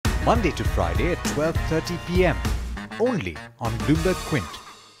Monday to Friday at 12:30 p.m. only on Bloomberg Quint.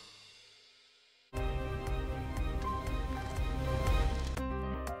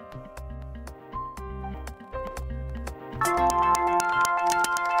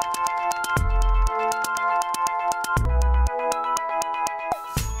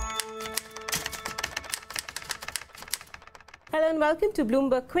 Hello and welcome to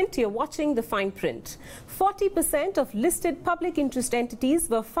Bloomberg Quint. You're watching the fine print. 40% of listed public interest entities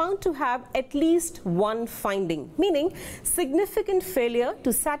were found to have at least one finding, meaning significant failure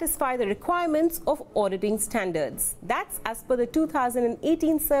to satisfy the requirements of auditing standards. That's as per the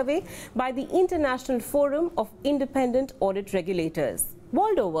 2018 survey by the International Forum of Independent Audit Regulators.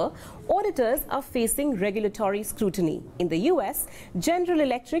 World over, auditors are facing regulatory scrutiny. In the US, General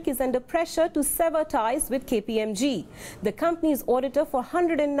Electric is under pressure to sever ties with KPMG, the company's auditor for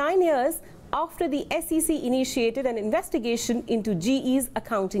 109 years after the SEC initiated an investigation into GE's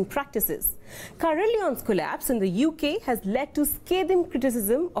accounting practices. Carillon's collapse in the UK has led to scathing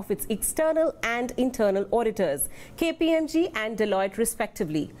criticism of its external and internal auditors, KPMG and Deloitte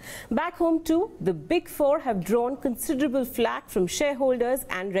respectively. Back home too, the Big Four have drawn considerable flack from shareholders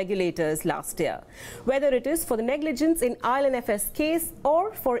and regulators last year, whether it is for the negligence in IL&FS case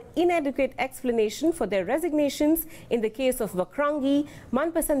or for inadequate explanation for their resignations in the case of Vakrangi,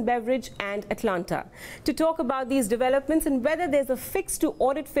 1% Beverage and Atlanta. To talk about these developments and whether there's a fix to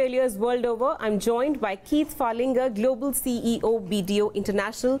audit failures world over, I'm joined by Keith Farlinger, Global CEO, BDO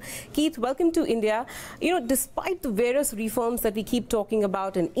International. Keith, welcome to India. You know, despite the various reforms that we keep talking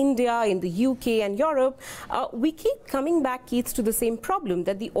about in India, in the UK and Europe, we keep coming back, Keith, to the same problem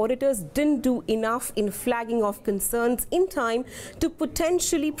that the auditors didn't do enough in flagging of concerns in time to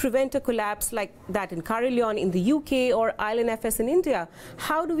potentially prevent a collapse like that in Carillon in the UK or IL&FS in India.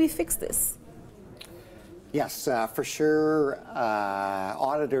 How do we fix this? Yes, for sure.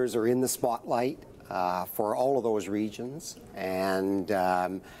 Auditors are in the spotlight for all of those regions. And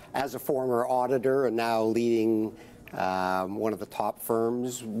as a former auditor and now leading one of the top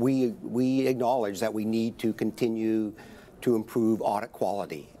firms, we acknowledge that we need to continue to improve audit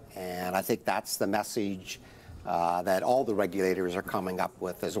quality. And I think that's the message that all the regulators are coming up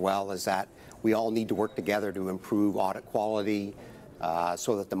with, as well as that we all need to work together to improve audit quality,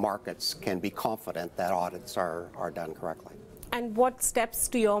 so that the markets can be confident that audits are done correctly. And what steps,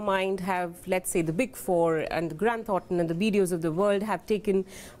 to your mind, have, let's say, the Big Four and the Grant Thornton and the BDOs of the world have taken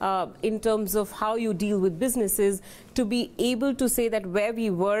in terms of how you deal with businesses to be able to say that where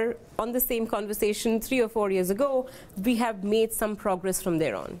we were on the same conversation 3 or 4 years ago, we have made some progress from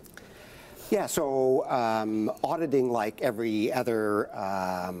there on? Yeah, so auditing, like every other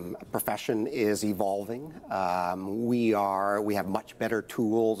profession, is evolving. We have much better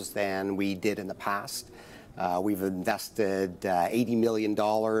tools than we did in the past. We've invested $80 million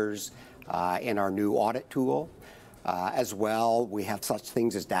in our new audit tool. As well, we have such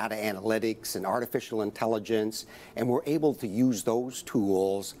things as data analytics and artificial intelligence, and we're able to use those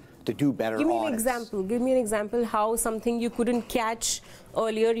tools to do better audits. Give me an example how something you couldn't catch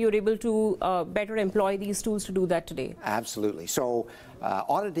earlier, you're able to better employ these tools to do that today. Absolutely. So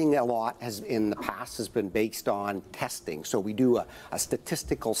auditing a lot in the past has been based on testing. So we do a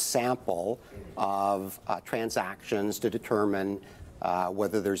statistical sample of transactions to determine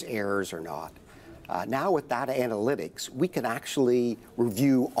whether there's errors or not. Now with data analytics, we can actually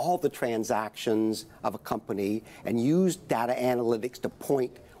review all the transactions of a company and use data analytics to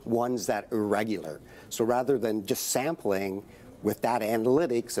point ones that are irregular. So rather than just sampling, with data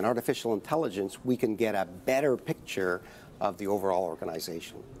analytics and artificial intelligence, we can get a better picture of the overall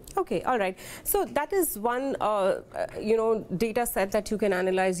organization. Okay, all right. So that is one, data set that you can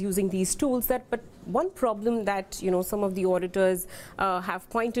analyze using these tools. But one problem that some of the auditors have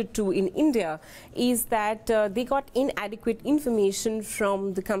pointed to in India is that they got inadequate information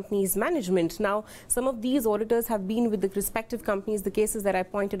from the company's management. Now, some of these auditors have been with the respective companies, the cases that I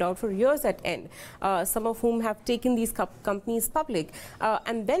pointed out, for years at end. Some of whom have taken these companies public,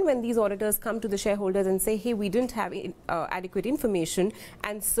 and then when these auditors come to the shareholders and say, "Hey, we didn't have adequate information,"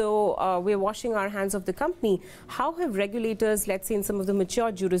 and so we're washing our hands of the company. How have regulators, let's say in some of the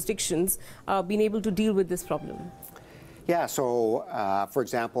mature jurisdictions, been able to deal with this problem? Yeah, so for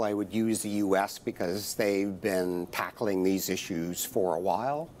example, I would use the US because they've been tackling these issues for a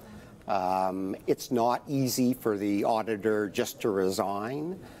while. It's not easy for the auditor just to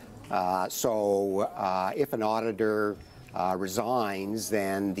resign. So if an auditor resigns,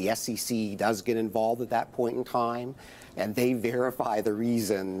 then the SEC does get involved at that point in time, and they verify the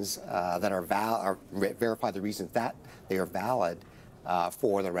reasons that they are valid.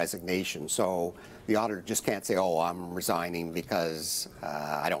 for the resignation. So the auditor just can't say, oh, I'm resigning because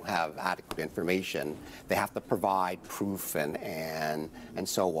I don't have adequate information. They have to provide proof and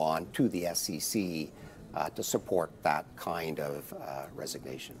so on to the SEC to support that kind of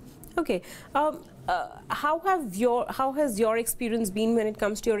resignation. Okay. How has your experience been when it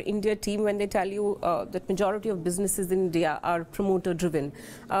comes to your India team when they tell you that majority of businesses in India are promoter driven?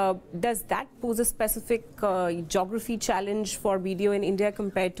 Does that pose a specific geography challenge for BDO in India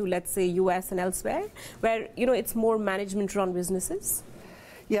compared to, let's say, US and elsewhere, where it's more management run businesses?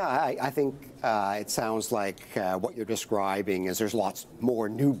 Yeah, I think it sounds like what you're describing is there's lots more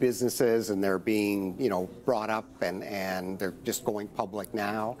new businesses and they're being brought up and they're just going public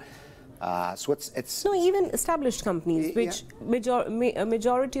now. So it's no, even established companies, which a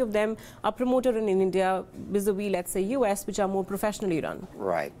majority of them are promoted in India vis-a-vis, let's say, US, which are more professionally run.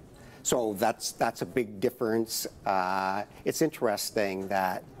 Right. So that's a big difference. It's interesting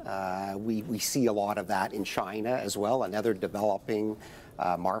that we see a lot of that in China as well, another developing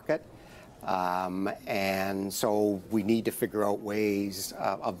market. And so we need to figure out ways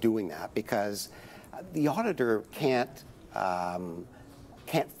of doing that, because the auditor can't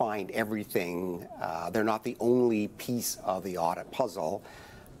find everything. They're not the only piece of the audit puzzle.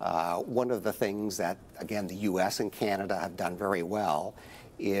 One of the things that, again, the US and Canada have done very well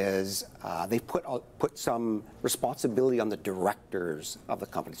is they put some responsibility on the directors of the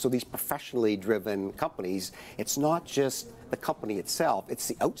company. So these professionally driven companies, it's not just the company itself, it's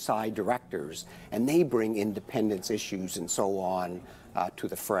the outside directors, and they bring independence issues and so on to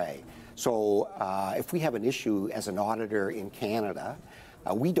the fray. So if we have an issue as an auditor in Canada,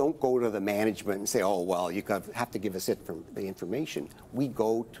 we don't go to the management and say, oh, well, you have to give us the information. We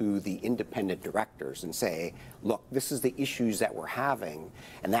go to the independent directors and say, look, this is the issues that we're having,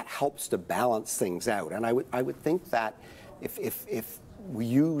 and that helps to balance things out. And I would think that if we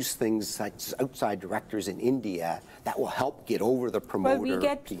use things like outside directors in India, that will help get over the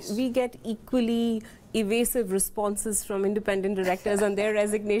promoter piece. We get equally evasive responses from independent directors on their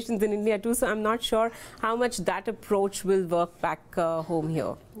resignations in India too, so I'm not sure how much that approach will work back home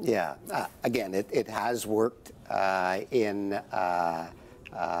here. Yeah, again, it has worked in the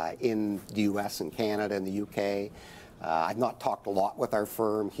US and Canada and the UK. I've not talked a lot with our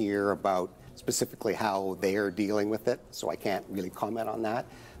firm here about specifically how they are dealing with it, so I can't really comment on that.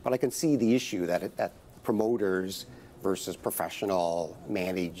 But I can see the issue that promoters versus professional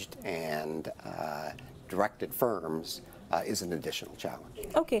managed and directed firms is an additional challenge.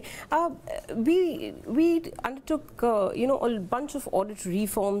 Okay, we undertook a bunch of audit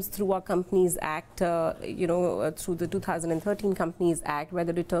reforms through our Companies Act, through the 2013 Companies Act,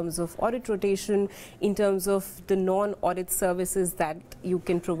 whether in terms of audit rotation, in terms of the non-audit services that you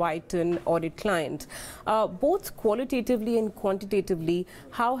can provide to an audit client. Both qualitatively and quantitatively,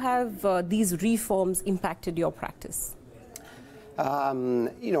 how have these reforms impacted your practice?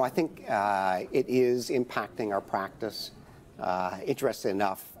 I think it is impacting our practice. Interesting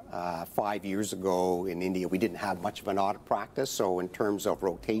enough, 5 years ago in India, we didn't have much of an audit practice. So in terms of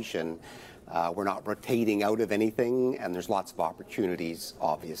rotation, we're not rotating out of anything, and there's lots of opportunities,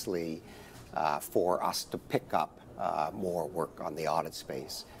 obviously, for us to pick up more work on the audit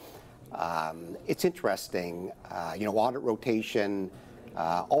space. It's interesting, audit rotation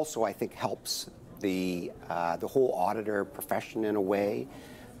also, I think, helps the whole auditor profession in a way.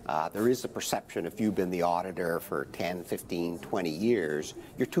 There is a perception, if you've been the auditor for 10, 15, 20 years,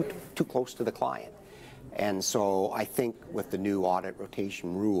 you're too close to the client. And so I think with the new audit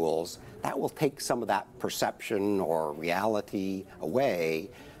rotation rules, that will take some of that perception or reality away,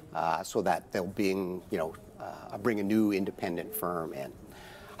 so that they'll bring a new independent firm in.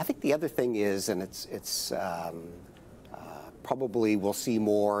 I think the other thing is, and it's probably we'll see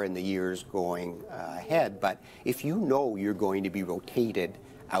more in the years going ahead, but if you know you're going to be rotated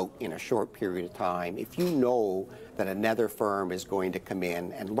out in a short period of time, if you know that another firm is going to come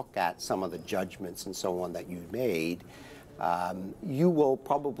in and look at some of the judgments and so on that you made, you will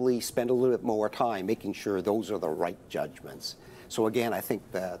probably spend a little bit more time making sure those are the right judgments. So again, I think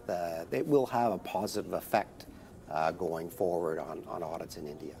that it will have a positive effect going forward on audits in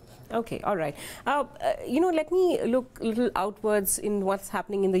India. Okay, all right. Let me look a little outwards in what's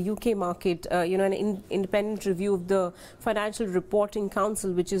happening in the UK market. An independent review of the Financial Reporting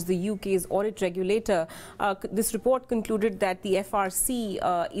Council, which is the UK's audit regulator, this report concluded that the FRC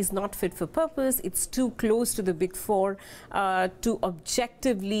is not fit for purpose. It's too close to the Big Four to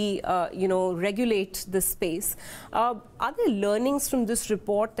objectively, regulate the space. Are there learnings from this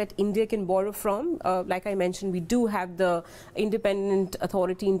report that India can borrow from? Like I mentioned, we do have the independent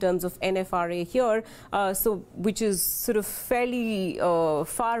authority in terms terms of NFRA here, which is sort of fairly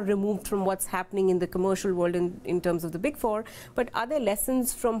far removed from what's happening in the commercial world in terms of the Big Four. But are there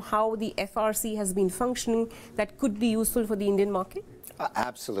lessons from how the FRC has been functioning that could be useful for the Indian market?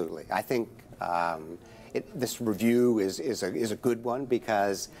 Absolutely. I think this review is a good one,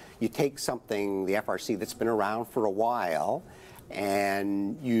 because you take something, the FRC, that's been around for a while,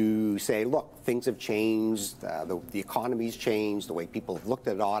 and you say, look, things have changed, the economy's changed, the way people have looked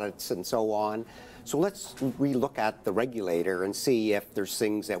at audits and so on. So let's relook at the regulator and see if there's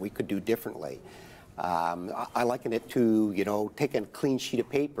things that we could do differently. I liken it to, you know, taking a clean sheet of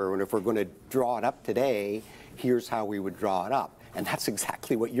paper, and if we're going to draw it up today, here's how we would draw it up. And that's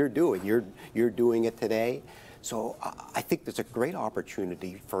exactly what you're doing. You're doing it today. So I think there's a great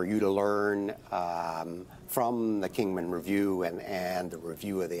opportunity for you to learn from the Kingman Review and the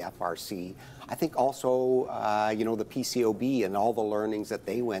review of the FRC. I think also, you know, the PCOB and all the learnings that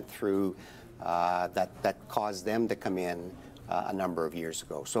they went through that caused them to come in a number of years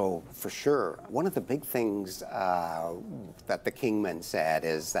ago. So for sure, one of the big things that the Kingman said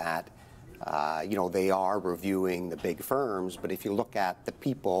is that you know, they are reviewing the big firms, but if you look at the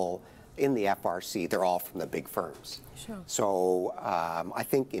people in the FRC, they're all from the big firms. Sure. So I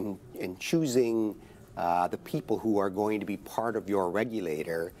think in choosing the people who are going to be part of your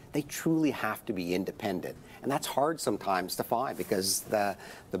regulator, they truly have to be independent. And that's hard sometimes to find, because the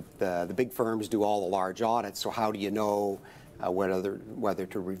big firms do all the large audits, so how do you know whether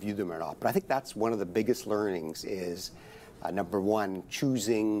to review them or not? But I think that's one of the biggest learnings is, number one,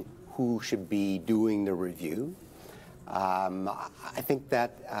 choosing who should be doing the review. I think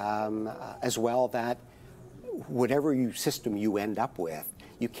that as well, that whatever system you end up with,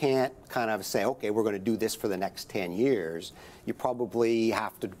 you can't kind of say, okay, we're going to do this for the next 10 years. You probably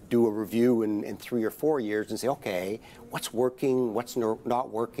have to do a review in 3 or 4 years and say, okay, what's working, what's not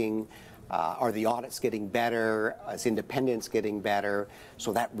working? Are the audits getting better? Is independence getting better?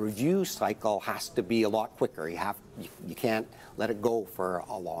 So that review cycle has to be a lot quicker. You can't let it go for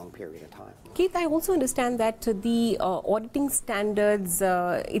a long period of time. Keith, I also understand that the auditing standards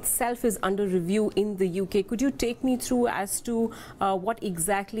itself is under review in the UK. Could you take me through as to what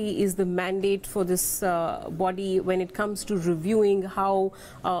exactly is the mandate for this body when it comes to reviewing how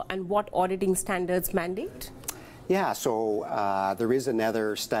and what auditing standards mandate? Yeah, so there is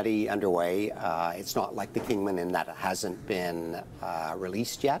another study underway. It's not like the Kingman in that it hasn't been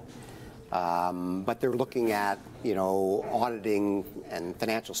released yet, but they're looking at, you know, auditing and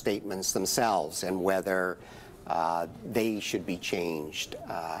financial statements themselves and whether they should be changed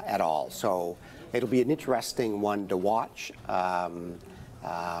at all. So it'll be an interesting one to watch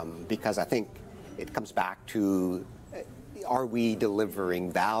because I think it comes back to, are we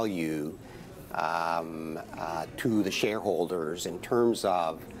delivering value to the shareholders in terms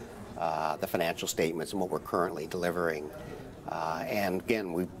of the financial statements and what we're currently delivering. And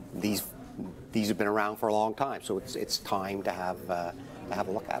again, these have been around for a long time, so it's time to have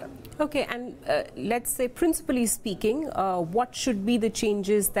a look at it. Okay, and let's say, principally speaking, what should be the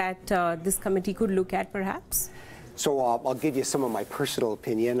changes that this committee could look at, perhaps? So I'll give you some of my personal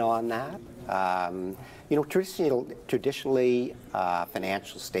opinion on that. You know, traditionally,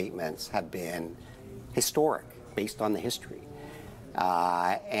 financial statements have been historic, based on the history.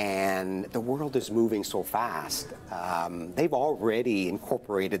 And the world is moving so fast. They've already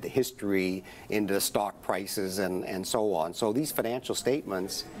incorporated the history into stock prices and so on. So these financial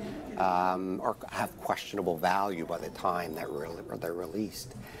statements have questionable value by the time that they're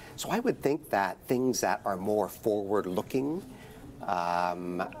released. So I would think that things that are more forward-looking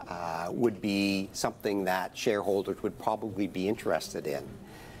would be something that shareholders would probably be interested in.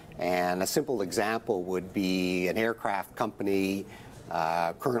 And a simple example would be an aircraft company.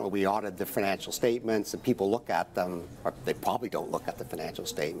 Currently, we audit the financial statements, and people look at them, or they probably don't look at the financial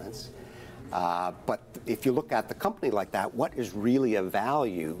statements. But if you look at the company like that, what is really of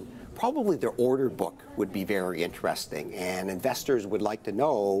value? Probably their order book would be very interesting, and investors would like to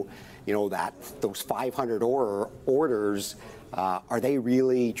know, you know, that those 500 orders, are they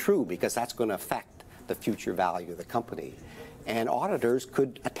really true? Because that's going to affect the future value of the company. And auditors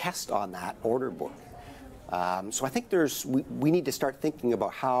could attest on that order book. So I think we need to start thinking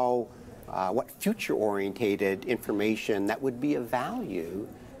about how, what future-orientated information that would be of value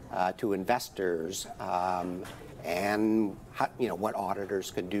to investors, and how, you know, what auditors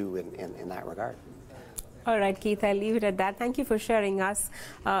could do in that regard. All right, Keith, I'll leave it at that. Thank you for sharing us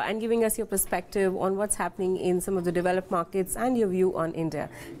and giving us your perspective on what's happening in some of the developed markets and your view on India.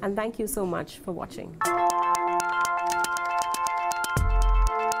 And thank you so much for watching.